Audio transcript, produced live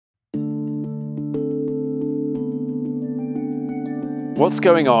What's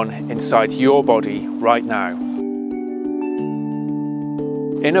going on inside your body right now?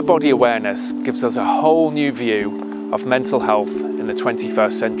 Inner body awareness gives us a whole new view of mental health in the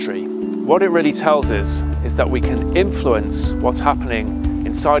 21st century. What it really tells us is that we can influence what's happening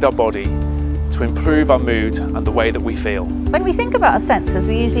inside our body to improve our mood and the way that we feel. When we think about our senses,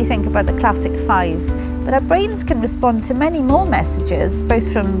 we usually think about the classic 5, but our brains can respond to many more messages,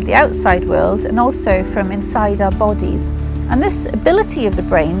 both from the outside world and also from inside our bodies. And this ability of the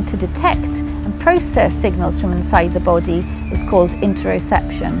brain to detect and process signals from inside the body is called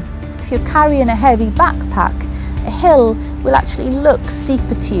interoception. If you're carrying a heavy backpack, a hill will actually look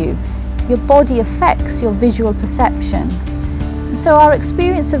steeper to you. Your body affects your visual perception. And so our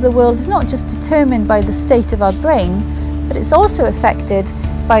experience of the world is not just determined by the state of our brain, but it's also affected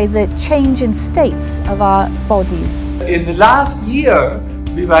by the change in states of our bodies. In the last year,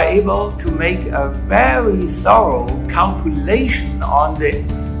 we were able to make a very thorough calculation on the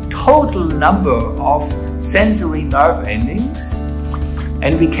total number of sensory nerve endings,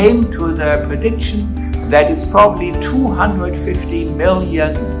 and we came to the prediction that it's probably 250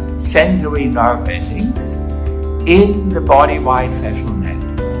 million sensory nerve endings in the body-wide fascial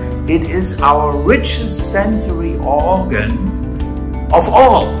net. It is our richest sensory organ of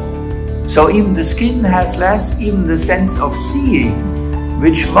all. So even the skin has less, even the sense of seeing,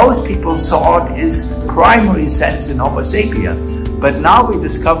 which most people thought is primary sense in Homo sapiens. But now we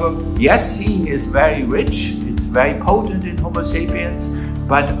discover, yes, seeing is very rich, it's very potent in Homo sapiens,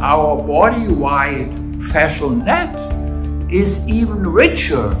 but our body-wide fascial net is even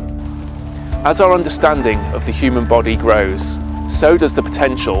richer. As our understanding of the human body grows, so does the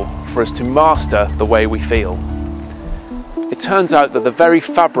potential for us to master the way we feel. It turns out that the very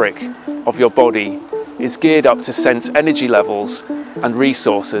fabric of your body is geared up to sense energy levels and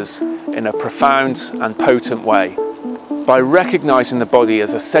resources in a profound and potent way. By recognizing the body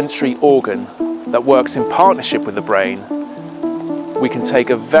as a sensory organ that works in partnership with the brain, we can take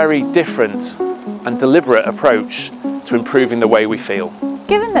a very different and deliberate approach to improving the way we feel.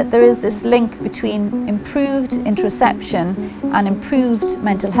 Given that there is this link between improved interoception and improved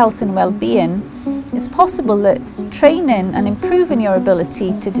mental health and well-being, it's possible that training and improving your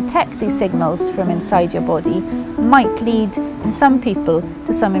ability to detect these signals from inside your body might lead, in some people,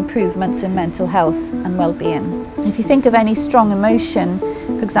 to some improvements in mental health and well-being. If you think of any strong emotion,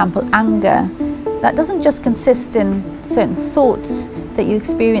 for example anger, that doesn't just consist in certain thoughts that you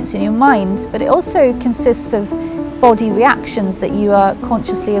experience in your mind, but it also consists of body reactions that you are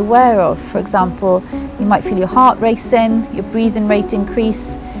consciously aware of. For example, you might feel your heart racing, your breathing rate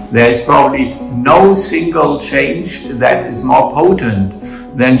increase. There's probably no single change that is more potent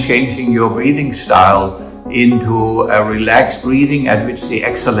than changing your breathing style into a relaxed breathing at which the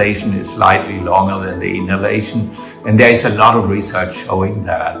exhalation is slightly longer than the inhalation. And there's a lot of research showing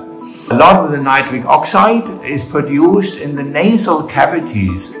that. A lot of the nitric oxide is produced in the nasal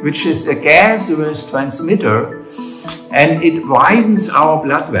cavities, which is a gaseous transmitter, and it widens our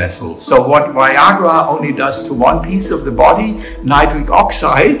blood vessels. So what Viagra only does to one piece of the body, nitric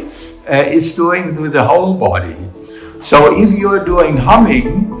oxide is doing to the whole body. So if you're doing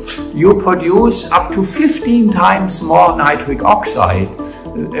humming, you produce up to 15 times more nitric oxide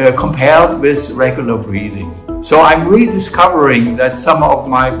compared with regular breathing. So I'm rediscovering that some of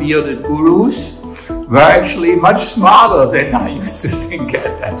my bearded gurus were actually much smarter than I used to think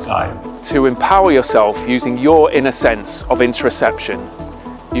at that time. To empower yourself using your inner sense of interoception,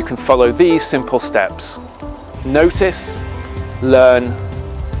 you can follow these simple steps. Notice, learn,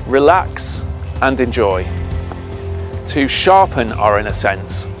 relax, and enjoy. To sharpen our inner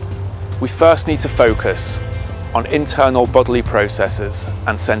sense, we first need to focus on internal bodily processes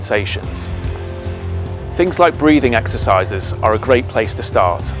and sensations. Things like breathing exercises are a great place to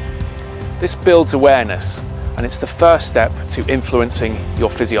start. This builds awareness, and it's the first step to influencing your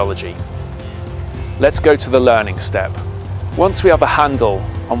physiology. Let's go to the learning step. Once we have a handle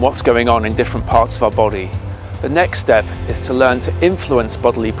on what's going on in different parts of our body, the next step is to learn to influence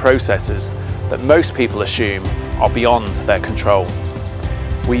bodily processes that most people assume are beyond their control.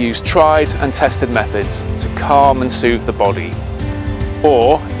 We use tried and tested methods to calm and soothe the body,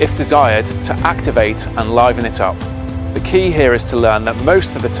 or, if desired, to activate and liven it up. The key here is to learn that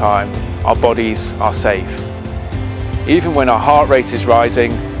most of the time, our bodies are safe. Even when our heart rate is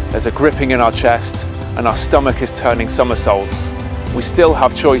rising, there's a gripping in our chest, and our stomach is turning somersaults, we still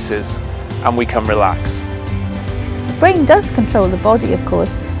have choices, and we can relax. The brain does control the body, of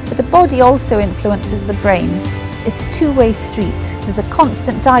course, but the body also influences the brain. It's a two-way street. There's a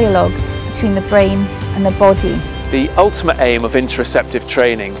constant dialogue between the brain and the body. The ultimate aim of interoceptive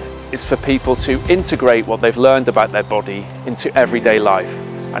training is for people to integrate what they've learned about their body into everyday life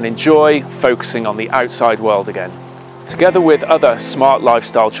and enjoy focusing on the outside world again. Together with other smart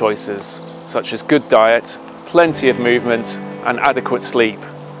lifestyle choices, such as good diet, plenty of movement, and adequate sleep,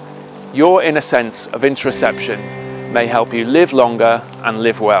 your inner sense of interoception may help you live longer and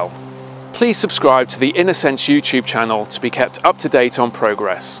live well. Please subscribe to the Inner Sense YouTube channel to be kept up to date on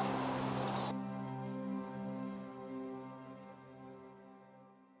progress.